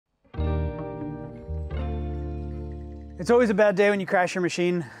It's always a bad day when you crash your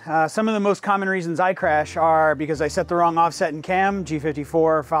machine. Some of the most common reasons I crash are because I set the wrong offset in cam,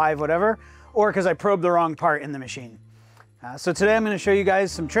 G54, 5, whatever, or because I probed the wrong part in the machine. So today I'm going to show you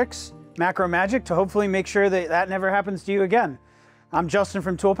guys some tricks, macro magic, to hopefully make sure that that never happens to you again. I'm Justin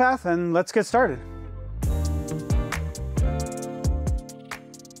from Toolpath, and let's get started.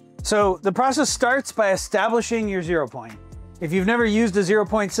 So the process starts by establishing your 0 point. If you've never used a 0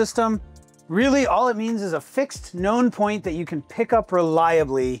 point system, really all it means is a fixed known point that you can pick up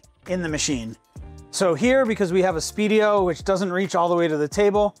reliably in the machine. So here, because we have a Speedio which doesn't reach all the way to the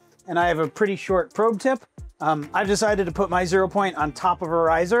table, and I have a pretty short probe tip, I've decided to put my 0 point on top of a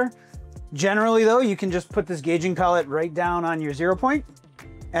riser. Generally though, you can just put this gauging pellet right down on your 0 point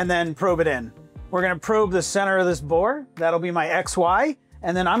and then probe it in. We're gonna probe the center of this bore. That'll be my XY.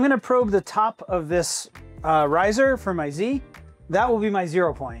 And then I'm gonna probe the top of this riser for my Z. That will be my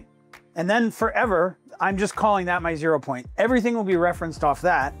 0 point. And then forever, I'm just calling that my 0 point. Everything will be referenced off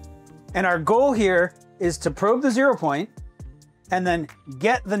that. And our goal here is to probe the 0 point and then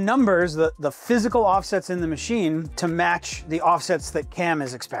get the numbers, the physical offsets in the machine to match the offsets that cam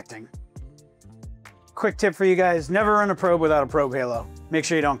is expecting. Quick tip for you guys, never run a probe without a probe halo. Make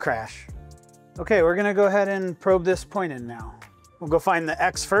sure you don't crash. Okay, we're gonna go ahead and probe this point in now. We'll go find the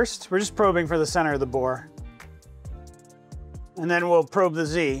X first. We're just probing for the center of the bore. And then we'll probe the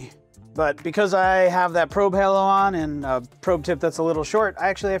Z. But because I have that probe halo on and a probe tip that's a little short, I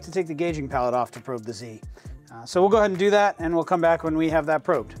actually have to take the gauging pallet off to probe the Z. So we'll go ahead and do that, and we'll come back when we have that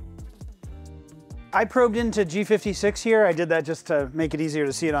probed. I probed into G56 here. I did that just to make it easier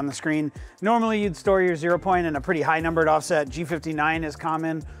to see it on the screen. Normally you'd store your 0 point in a pretty high numbered offset. G59 is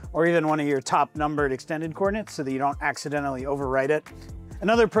common, or even one of your top numbered extended coordinates so that you don't accidentally overwrite it.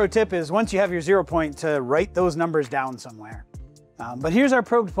 Another pro tip is once you have your 0 point to write those numbers down somewhere. But here's our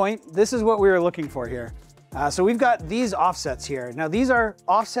probed point. This is what we were looking for here. So we've got these offsets here. Now these are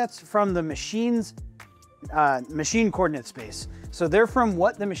offsets from the machine's machine coordinate space. So they're from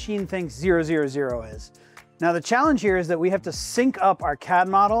what the machine thinks 0, 0, 0 is. Now the challenge here is that we have to sync up our CAD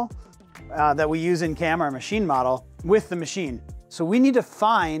model that we use in cam, our machine model, with the machine. So we need to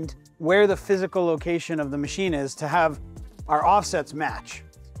find where the physical location of the machine is to have our offsets match.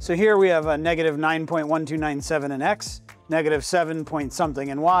 So here we have a negative 9.1297 in X, negative 7 point something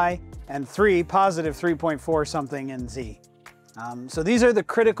in Y, and positive 3.4 something in Z. So these are the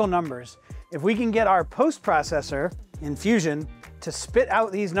critical numbers. If we can get our post processor in Fusion to spit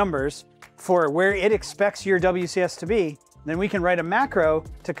out these numbers for where it expects your WCS to be, then we can write a macro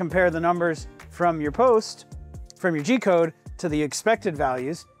to compare the numbers from your post, from your G code, to the expected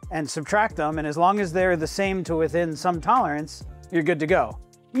values and subtract them. And as long as they're the same to within some tolerance, you're good to go.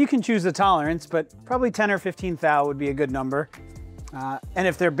 You can choose the tolerance, but probably 10 or 15 thou would be a good number. And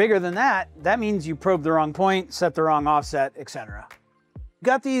if they're bigger than that, that means you probed the wrong point, set the wrong offset, etc.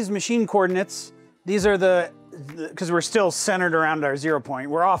 Got these machine coordinates. These are because we're still centered around our 0 point.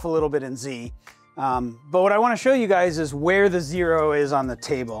 We're off a little bit in Z. But what I want to show you guys is where the 0 is on the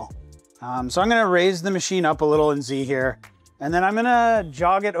table. So I'm going to raise the machine up a little in Z here, and then I'm going to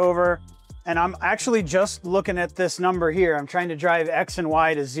jog it over. And I'm actually just looking at this number here. I'm trying to drive X and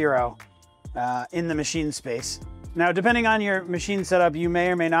Y to 0 in the machine space. Now, depending on your machine setup, you may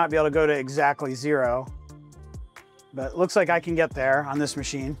or may not be able to go to exactly 0. But it looks like I can get there on this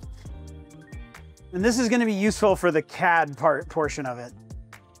machine. And this is going to be useful for the CAD portion of it.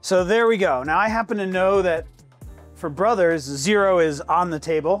 So there we go. Now I happen to know that for Brothers, 0 is on the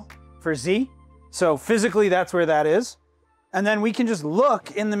table for Z. So physically that's where that is. And then we can just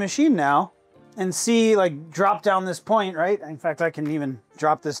look in the machine now and see, like, drop down this point, right? In fact, I can even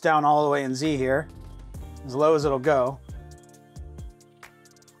drop this down all the way in Z here, as low as it'll go.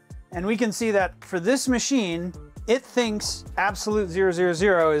 And we can see that for this machine, it thinks absolute 0, 0,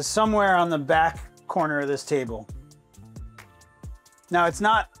 0 is somewhere on the back corner of this table. Now it's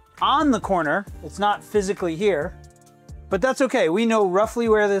not on the corner, it's not physically here, but that's okay. We know roughly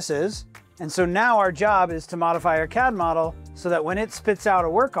where this is. And so now our job is to modify our CAD model so that when it spits out a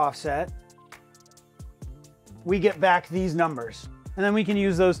work offset, we get back these numbers. And then we can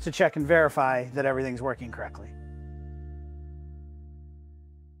use those to check and verify that everything's working correctly.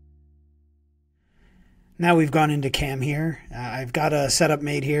 Now we've gone into cam here. I've got a setup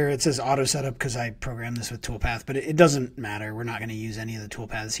made here. It says auto setup because I programmed this with Toolpath, but it doesn't matter. We're not going to use any of the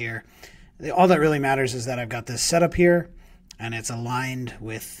toolpaths here. All that really matters is that I've got this setup here and it's aligned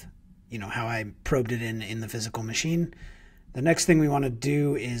with, you know, how I probed it in the physical machine. The next thing we want to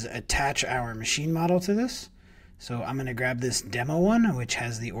do is attach our machine model to this. So I'm going to grab this demo one, which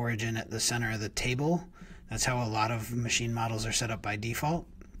has the origin at the center of the table. That's how a lot of machine models are set up by default.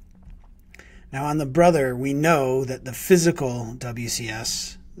 Now on the Brother, we know that the physical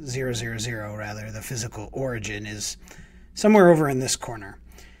WCS 000, the physical origin, is somewhere over in this corner.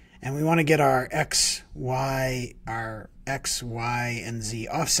 And we want to get our X, Y, and Z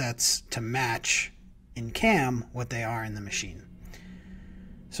offsets to match in CAM what they are in the machine.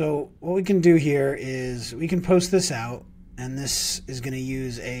 So what we can do here is we can post this out, and this is going to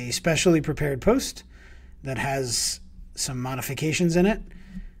use a specially prepared post that has some modifications in it.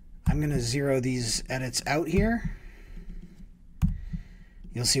 I'm going to zero these edits out here.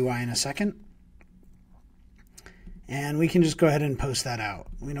 You'll see why in a second. And we can just go ahead and post that out.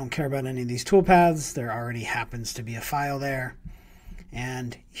 We don't care about any of these toolpaths. There already happens to be a file there.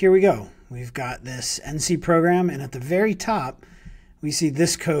 And here we go. We've got this NC program, and at the very top, we see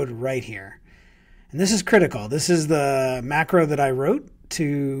this code right here. And this is critical. This is the macro that I wrote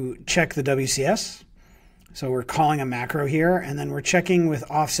to check the WCS. So we're calling a macro here, and then we're checking with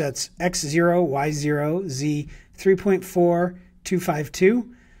offsets X0, Y0, Z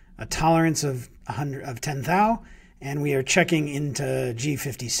 3.4252, a tolerance of 10 thou, and we are checking into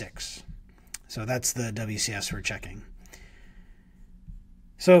G56. So that's the WCS we're checking.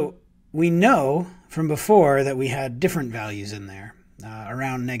 So we know from before that we had different values in there,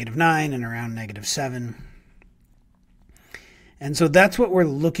 around -9 and around -7. And so that's what we're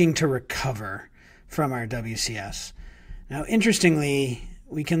looking to recover from our WCS. Now, interestingly,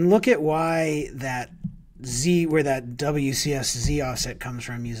 we can look at why that Z, where that WCS Z offset comes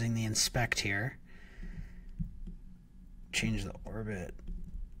from using the inspect here. Change the orbit.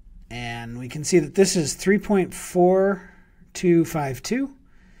 And we can see that this is 3.4252.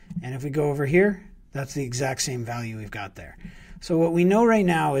 And if we go over here, that's the exact same value we've got there. So what we know right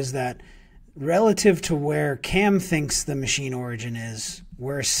now is that relative to where CAM thinks the machine origin is,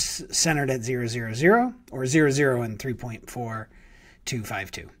 we're centered at 000 or 00 and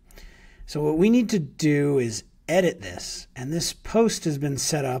 3.4252. So what we need to do is edit this, and this post has been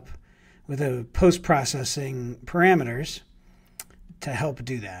set up with a post-processing parameters to help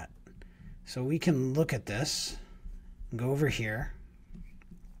do that. So we can look at this, go over here,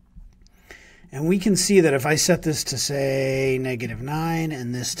 and we can see that if I set this to say -9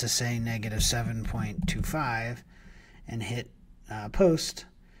 and this to say -7.25 and hit post,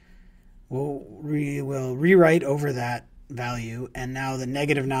 we'll rewrite over that value, and now the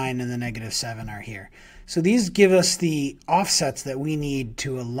 -9 and the -7 are here. So these give us the offsets that we need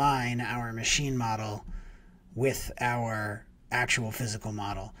to align our machine model with our actual physical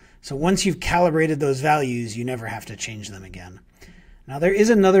model. So once you've calibrated those values, you never have to change them again. Now there is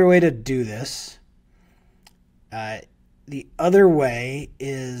another way to do this. The other way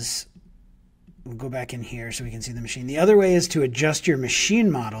is, we'll go back in here so we can see the machine. The other way is to adjust your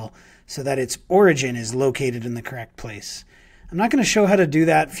machine model so that its origin is located in the correct place. I'm not going to show how to do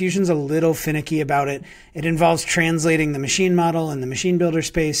that. Fusion's a little finicky about it. It involves translating the machine model in the machine builder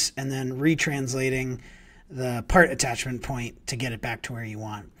space and then retranslating the part attachment point to get it back to where you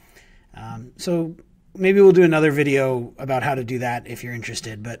want. So maybe we'll do another video about how to do that if you're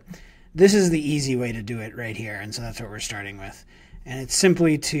interested, but this is the easy way to do it right here, and so that's what we're starting with. And it's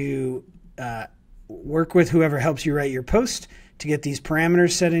simply to work with whoever helps you write your post to get these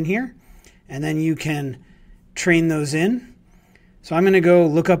parameters set in here, and then you can train those in. So I'm going to go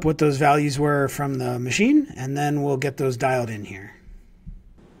look up what those values were from the machine, and then we'll get those dialed in here.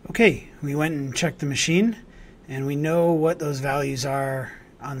 Okay, we went and checked the machine, and we know what those values are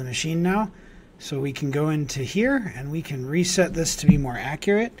on the machine now. So we can go into here, and we can reset this to be more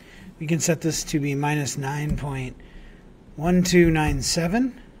accurate. We can set this to be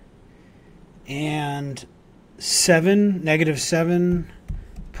 -9.1297 and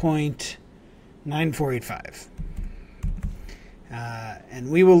 -7.9485. And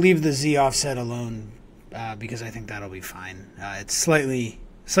we will leave the Z offset alone because I think that'll be fine. It's slightly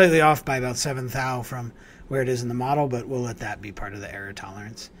off by about 7 thou from where it is in the model, but we'll let that be part of the error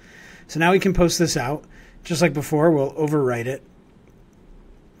tolerance. So now we can post this out. Just like before, we'll overwrite it.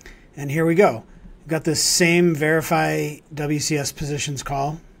 And here we go. We've got this same verify WCS positions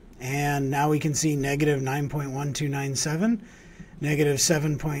call. And now we can see -9.1297,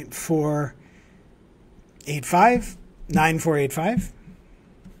 -7.485, 9485,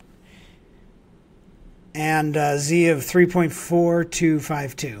 and Z of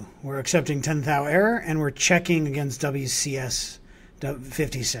 3.4252. We're accepting 10 thou error, and we're checking against WCS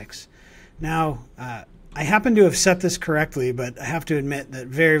 56. Now, I happen to have set this correctly, but I have to admit that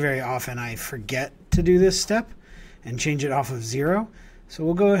very, very often I forget to do this step and change it off of 0. So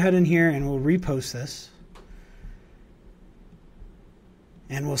we'll go ahead in here and we'll repost this.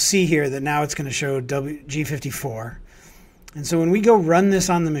 And we'll see here that now it's going to show G54. And so when we go run this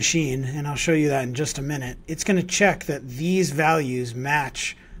on the machine, and I'll show you that in just a minute, it's going to check that these values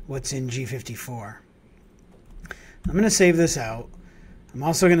match what's in G54. I'm going to save this out. I'm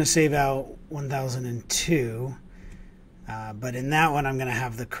also going to save out 1002, but in that one I'm going to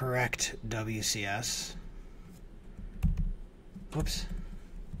have the correct WCS. Whoops,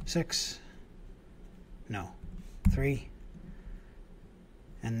 6, no, 3,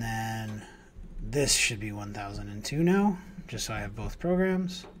 and then this should be 1002 now, just so I have both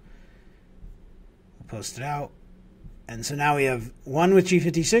programs. We'll post it out. And so now we have one with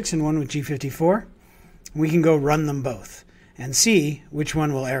G56 and one with G54. We can go run them both and see which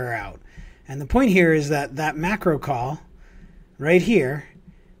one will error out. And the point here is that that macro call right here,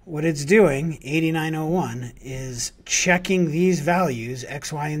 what it's doing, 8901, is checking these values,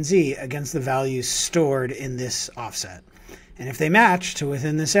 X, Y, and Z, against the values stored in this offset. And if they match to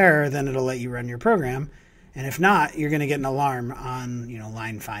within this error, then it'll let you run your program. And if not, you're going to get an alarm on,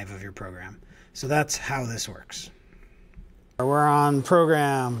 line 5 of your program. So that's how this works. We're on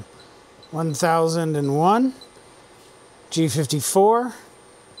program 1001, G54.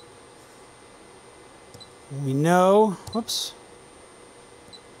 We know, whoops,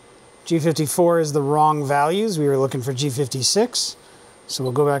 G54 is the wrong values. We were looking for G56. So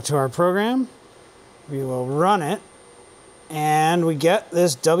we'll go back to our program. We will run it. And we get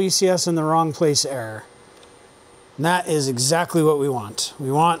this WCS in the wrong place error. And that is exactly what we want.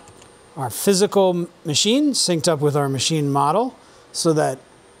 We want our physical machine synced up with our machine model so that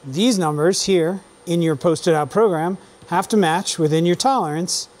these numbers here in your posted out program have to match within your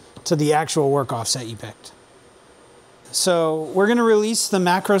tolerance to the actual work offset you picked. So we're going to release the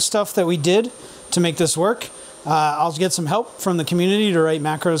macro stuff that we did to make this work. I'll get some help from the community to write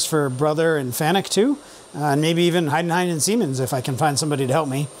macros for Brother and Fanuc too. And maybe even Heidenhain and Siemens if I can find somebody to help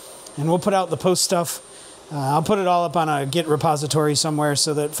me. And we'll put out the post stuff. I'll put it all up on a Git repository somewhere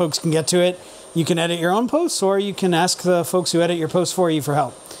so that folks can get to it. You can edit your own posts, or you can ask the folks who edit your posts for you for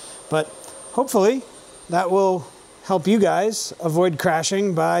help. But hopefully that will help you guys avoid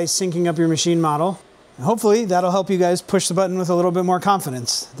crashing by syncing up your machine model. And hopefully that'll help you guys push the button with a little bit more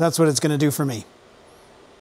confidence. That's what it's going to do for me.